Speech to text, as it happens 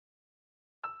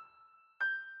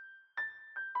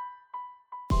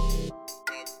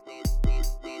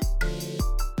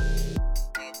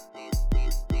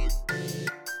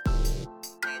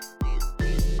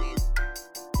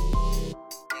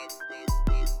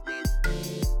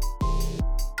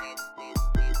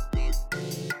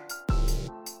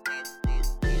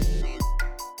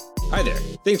Hi there.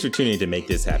 Thanks for tuning in to Make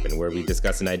This Happen, where we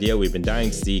discuss an idea we've been dying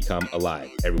to see come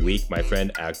alive. Every week, my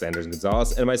friend Alexander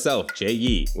Gonzalez and myself, Jay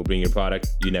Yee, will bring you a product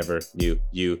you never knew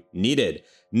you needed.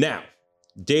 Now,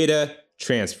 data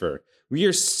transfer. We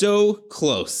are so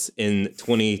close in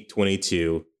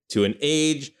 2022 to an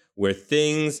age where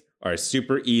things are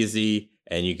super easy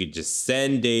and you could just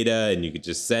send data and you could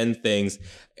just send things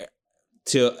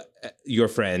to your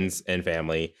friends and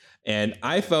family. And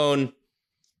iPhone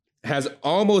has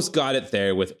almost got it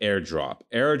there with AirDrop.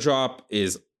 AirDrop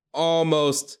is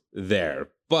almost there.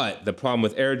 But the problem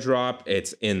with AirDrop,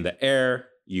 it's in the air.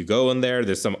 You go in there,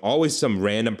 there's always some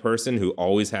random person who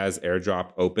always has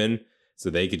AirDrop open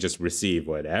so they could just receive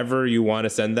whatever you want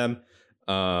to send them.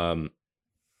 Almost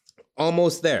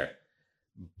there.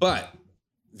 But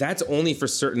that's only for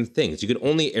certain things. You could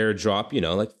only AirDrop,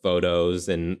 like photos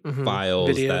and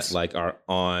files videos that like are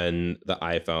on the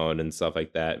iPhone and stuff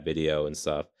like that, video and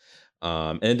stuff.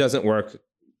 And it doesn't work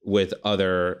with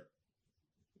other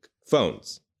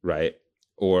phones, right?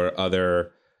 Or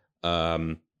other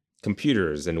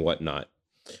computers and whatnot.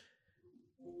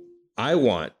 I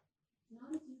want...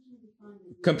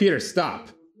 Computer, stop.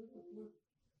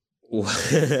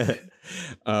 What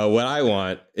I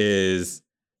want is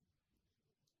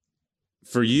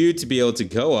for you to be able to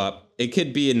go up. It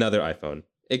could be another iPhone.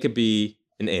 It could be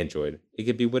an Android. It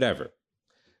could be whatever.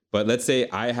 But let's say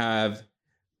I have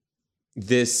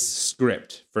this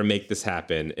script for Make This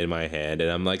Happen in my hand,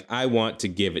 and I'm like, I want to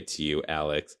give it to you,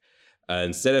 Alex.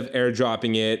 Instead of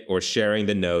airdropping it or sharing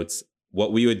the notes,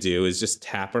 what we would do is just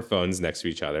tap our phones next to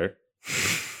each other,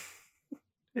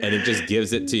 and it just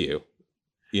gives it to you.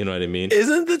 You know what I mean?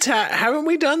 Isn't the tap? Haven't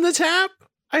we done the tap?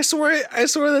 I swear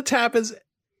the tap is.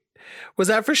 Was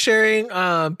that for sharing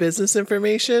business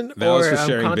information? That was for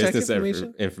sharing business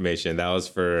information. That was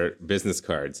for business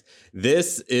cards.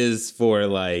 This is for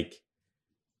like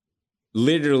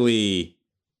literally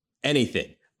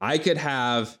anything. I could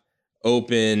have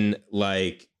open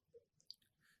like,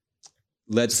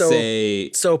 let's say.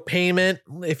 So payment,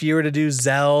 if you were to do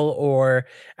Zelle or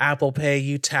Apple Pay,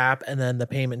 you tap and then the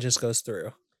payment just goes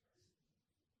through.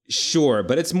 Sure,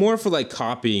 but it's more for like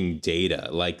copying data.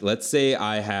 Like, let's say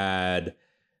I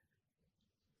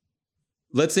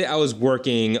was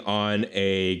working on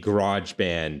a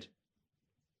GarageBand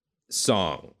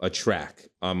song, a track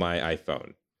on my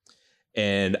iPhone,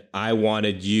 and I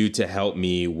wanted you to help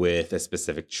me with a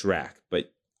specific track,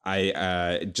 but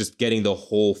I just getting the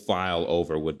whole file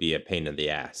over would be a pain in the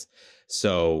ass.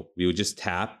 So we would just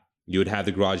tap. You would have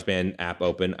the GarageBand app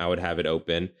open. I would have it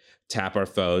open. Tap our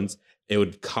phones. It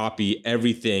would copy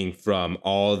everything from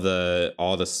all the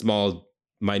small,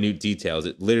 minute details.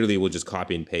 It literally will just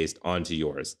copy and paste onto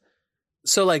yours.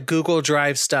 So like Google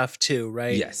Drive stuff too,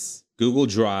 right? Yes. Google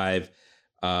Drive,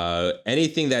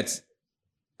 anything that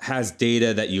has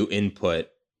data that you input,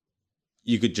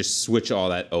 you could just switch all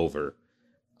that over.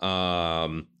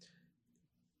 I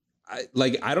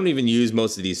don't even use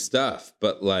most of these stuff,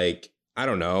 but like, I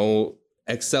don't know,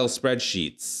 Excel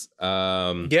spreadsheets.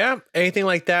 Yeah, anything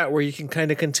like that where you can kind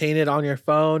of contain it on your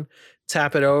phone,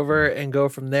 tap it over and go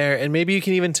from there. And maybe you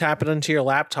can even tap it onto your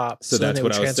laptop. So that's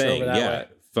what I was saying. Yeah.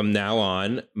 From now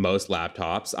on, most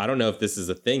laptops, I don't know if this is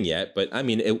a thing yet, but I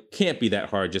mean, it can't be that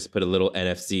hard just to put a little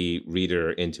NFC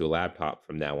reader into a laptop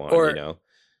from now on,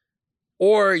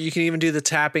 Or you can even do the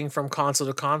tapping from console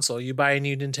to console. You buy a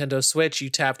new Nintendo Switch, you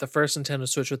tap the first Nintendo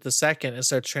Switch with the second, and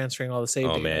starts transferring all the save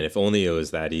data. Oh man, if only it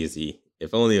was that easy.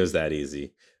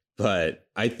 But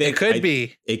I think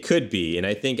it could be. And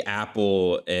I think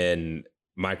Apple and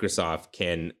Microsoft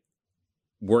can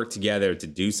work together to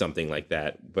do something like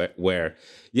that. But where,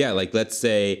 like let's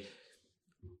even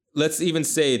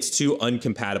say it's two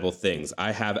uncompatible things.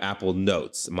 I have Apple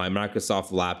Notes. My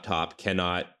Microsoft laptop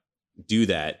cannot do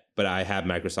that, but I have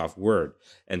Microsoft Word.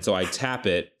 And so I tap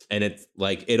it and it's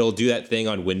like, it'll do that thing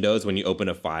on Windows when you open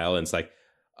a file and it's like,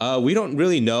 we don't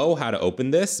really know how to open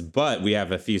this, but we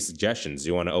have a few suggestions.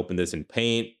 You want to open this in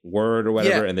Paint, Word, or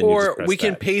whatever, and then you just press we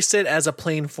can paste it as a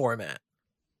plain format.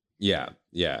 Yeah.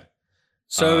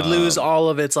 So it would lose all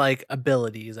of its like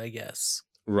abilities, I guess.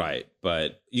 Right,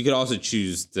 but you could also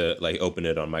choose to like open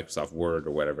it on Microsoft Word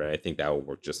or whatever, and I think that will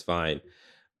work just fine.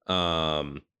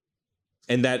 And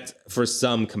that's for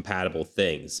some compatible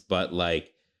things, but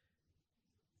like,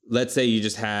 let's say you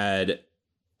just had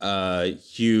a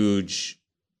huge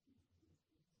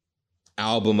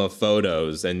album of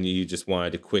photos and you just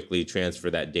wanted to quickly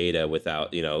transfer that data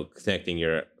without, connecting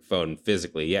your phone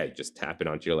physically. Yeah, you just tap it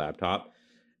onto your laptop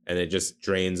and it just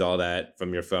drains all that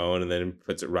from your phone and then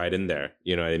puts it right in there.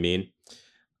 You know what I mean?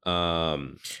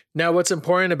 Now, what's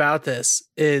important about this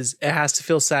is it has to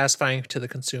feel satisfying to the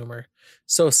consumer.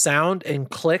 So sound and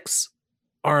clicks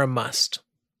are a must.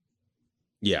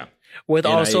 Yeah. With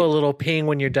And also I- a little ping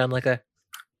when you're done, like a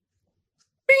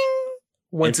bing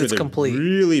once and it's for the complete.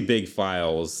 really big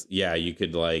files, yeah, you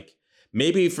could like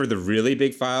maybe for the really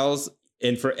big files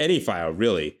and for any file,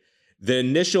 really, the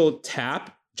initial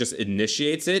tap just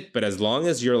initiates it. But as long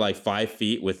as you're like 5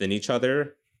 feet within each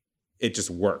other, it just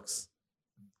works.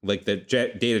 Like the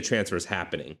data transfer is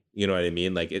happening. You know what I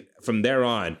mean? Like it from there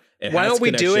on. Why has don't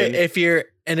we do it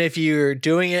connection. if you're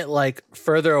doing it like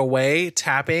further away,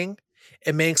 tapping,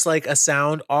 it makes like a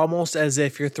sound almost as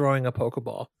if you're throwing a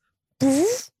Pokeball.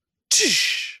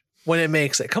 When it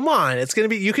makes it. Come on, it's gonna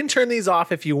be you can turn these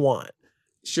off if you want.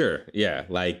 Sure. Yeah.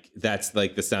 Like that's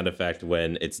like the sound effect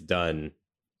when it's done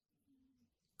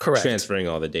Correct. transferring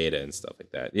all the data and stuff like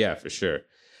that. Yeah, for sure.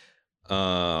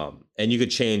 And you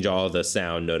could change all the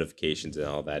sound notifications and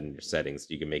all that in your settings.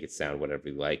 You can make it sound whatever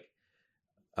you like.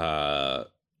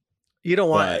 You don't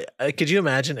want. Could you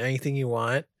imagine anything you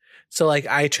want? So like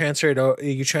I transfer it.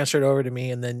 You transfer it over to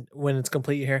me, and then when it's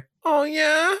complete, you hear, "Oh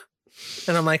yeah,"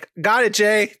 and I'm like, "Got it,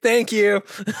 Jay. Thank you."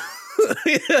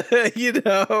 You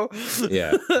know.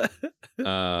 Yeah.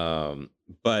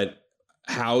 But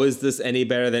how is this any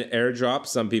better than AirDrop?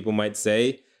 Some people might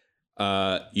say.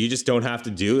 You just don't have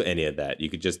to do any of that. You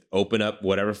could just open up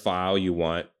whatever file you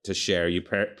want to share. You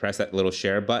press that little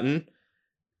share button,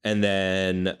 and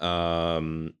then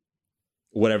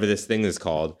whatever this thing is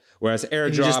called. Whereas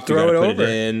AirDrop, you gotta put it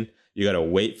in. You gotta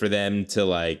wait for them to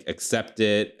like accept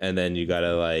it, and then you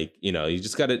gotta like you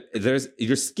just gotta.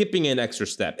 You're skipping an extra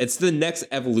step. It's the next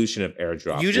evolution of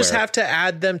AirDrop. You just have to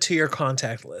add them to your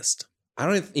contact list. I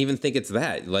don't even think it's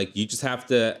that. Like you just have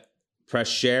to press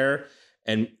share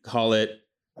and call it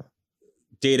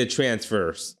data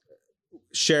transfers.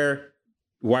 Share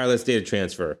wireless data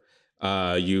transfer.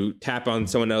 You tap on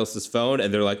someone else's phone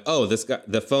and they're like, oh,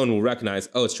 the phone will recognize,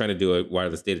 oh, it's trying to do a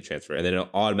wireless data transfer. And then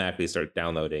it'll automatically start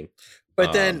downloading.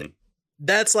 But then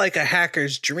that's like a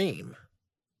hacker's dream.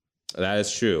 That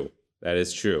is true. That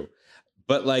is true.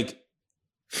 But like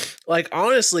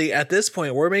honestly, at this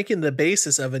point, we're making the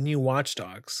basis of a new Watch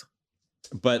Dogs.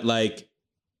 But like,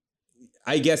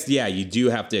 I guess, yeah, you do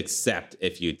have to accept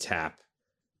if you tap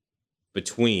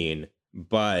between,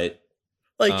 but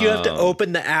like you have to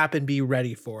open the app and be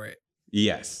ready for it.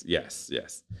 Yes.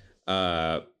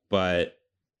 But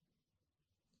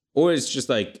or it's just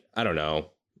like, I don't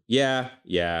know. Yeah,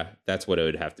 that's what it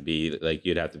would have to be. Like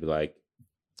you'd have to be like,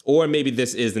 or maybe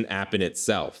this is an app in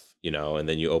itself, and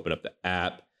then you open up the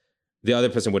app. The other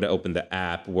person would open the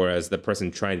app, whereas the person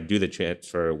trying to do the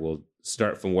transfer will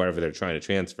start from wherever they're trying to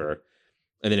transfer.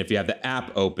 And then if you have the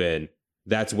app open,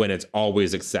 that's when it's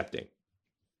always accepting.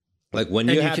 Like when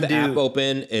you have the app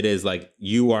open, it is like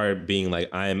you are being like,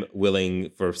 I'm willing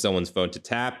for someone's phone to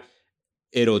tap.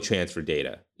 It'll transfer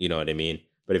data. You know what I mean?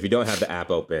 But if you don't have the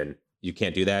app open, you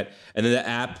can't do that. And then the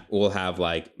app will have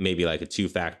like maybe like a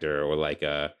 2-factor or like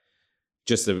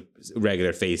just a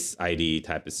regular Face ID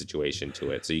type of situation to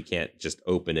it. So you can't just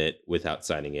open it without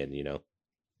signing in,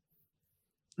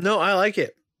 No, I like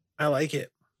it.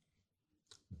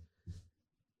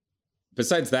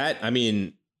 Besides that, I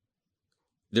mean,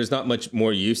 there's not much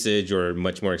more usage or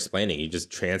much more explaining. You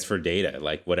just transfer data,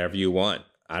 like whatever you want.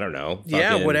 I don't know.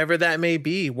 Yeah, whatever that may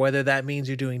be, whether that means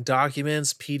you're doing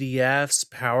documents, PDFs,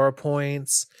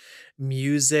 PowerPoints,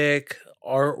 music,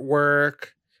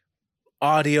 artwork,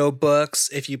 audiobooks.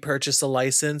 If you purchase a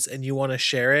license and you want to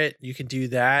share it, you can do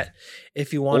that.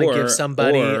 If you want to give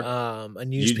somebody a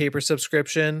newspaper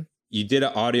subscription. You did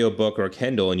an audiobook or a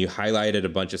Kindle and you highlighted a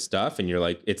bunch of stuff and you're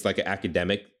like, it's like an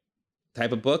academic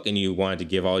type of book and you wanted to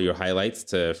give all your highlights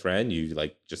to a friend, you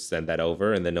like just send that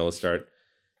over and then it'll start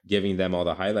giving them all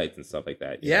the highlights and stuff like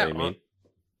that. You know what I mean?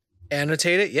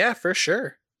 Annotate it. Yeah, for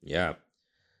sure. Yeah.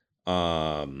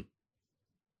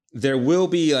 There will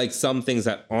be like some things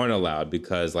that aren't allowed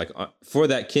because like for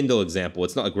that Kindle example,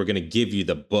 it's not like we're going to give you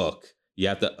the book. You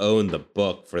have to own the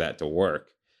book for that to work.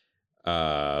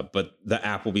 But the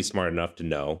app will be smart enough to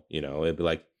know, it'd be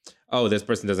like, oh, this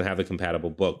person doesn't have the compatible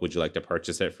book. Would you like to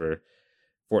purchase it for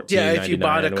 $14.99? Yeah, if you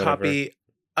bought a copy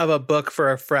of a book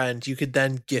for a friend, you could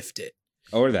then gift it.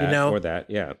 Or that, or that.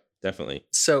 Yeah, definitely.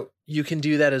 So you can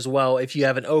do that as well. If you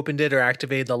haven't opened it or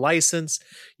activated the license,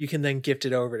 you can then gift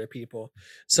it over to people.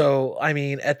 So, I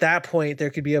mean, at that point, there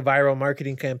could be a viral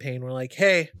marketing campaign where like,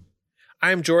 hey,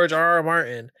 I'm George R.R.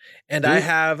 Martin, and I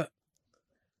have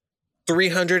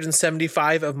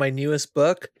 375 of my newest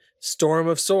book, Storm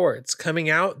of Swords, coming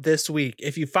out this week.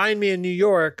 If you find me in New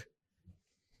York,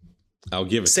 I'll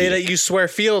give it say that you swear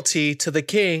fealty to the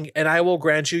king and I will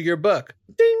grant you your book.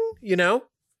 Ding,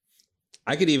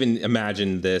 I could even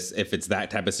imagine this if it's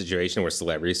that type of situation where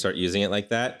celebrities start using it like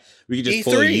that. We could just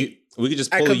E3 we could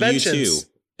just at pull a U2, conventions.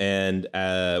 and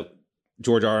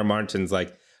George R. R. Martin's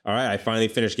like, all right, I finally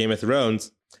finished Game of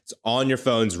Thrones. It's on your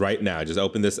phones right now. Just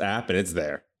open this app and it's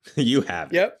there. You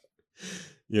have it. Yep.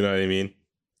 You know what I mean?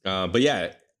 But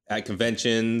yeah, at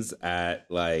conventions, at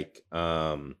like,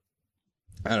 I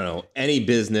don't know, any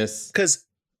business. Because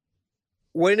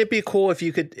wouldn't it be cool if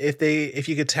you could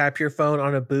tap your phone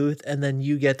on a booth and then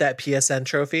you get that PSN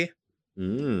trophy?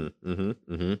 Or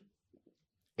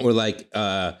like,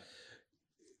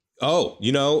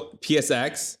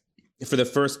 PSX. For the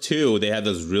first two, they had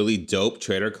those really dope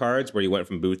trader cards where you went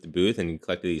from booth to booth and you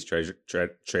collected these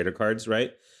trader cards,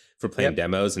 right? For playing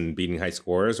demos and beating high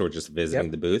scores or just visiting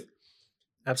the booth.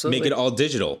 Absolutely. Make it all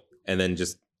digital and then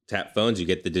just tap phones, you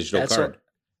get the digital card.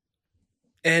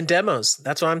 And demos.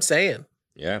 That's what I'm saying.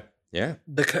 Yeah. Yeah.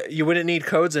 You wouldn't need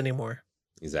codes anymore.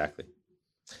 Exactly.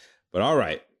 But all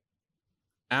right.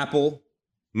 Apple,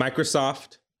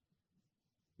 Microsoft,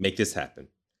 make this happen.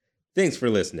 Thanks for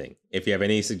listening. If you have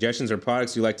any suggestions or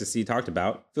products you'd like to see talked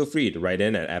about, feel free to write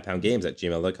in at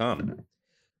apphoundgames@gmail.com.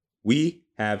 We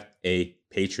have a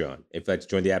Patreon. If you'd like to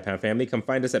join the AppHound family, come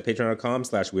find us at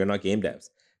patreon.com/wearenotgamedevs.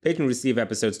 Patrons receive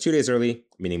episodes 2 days early,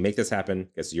 meaning Make This Happen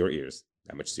gets to your ears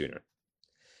that much sooner.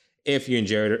 If you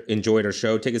enjoyed our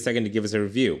show, take a second to give us a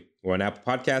review. We're on Apple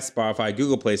Podcasts, Spotify,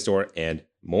 Google Play Store, and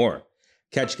more.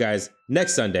 Catch you guys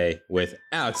next Sunday with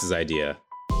Alex's idea.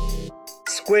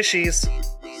 Squishies.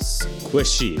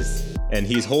 And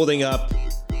he's holding up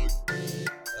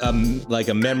like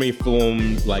a memory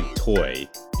foam like toy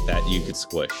that you could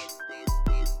squish.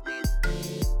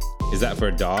 Is that for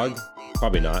a dog?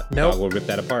 Probably not. Nope. Dog will rip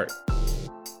that apart.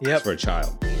 Yep. It's for a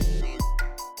child.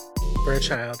 For a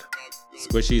child.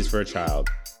 Squishies for a child.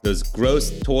 Those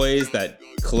gross toys that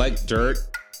collect dirt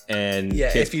and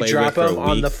kids if you play drop with for them a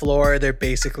on week. the floor, they're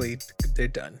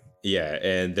done. Yeah,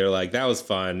 and they're like, that was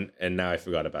fun, and now I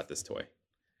forgot about this toy.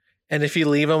 And if you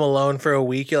leave them alone for a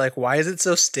week, you're like, why is it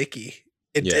so sticky?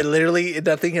 It literally,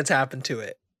 nothing has happened to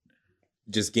it.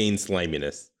 Just gain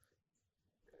sliminess.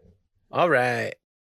 All right.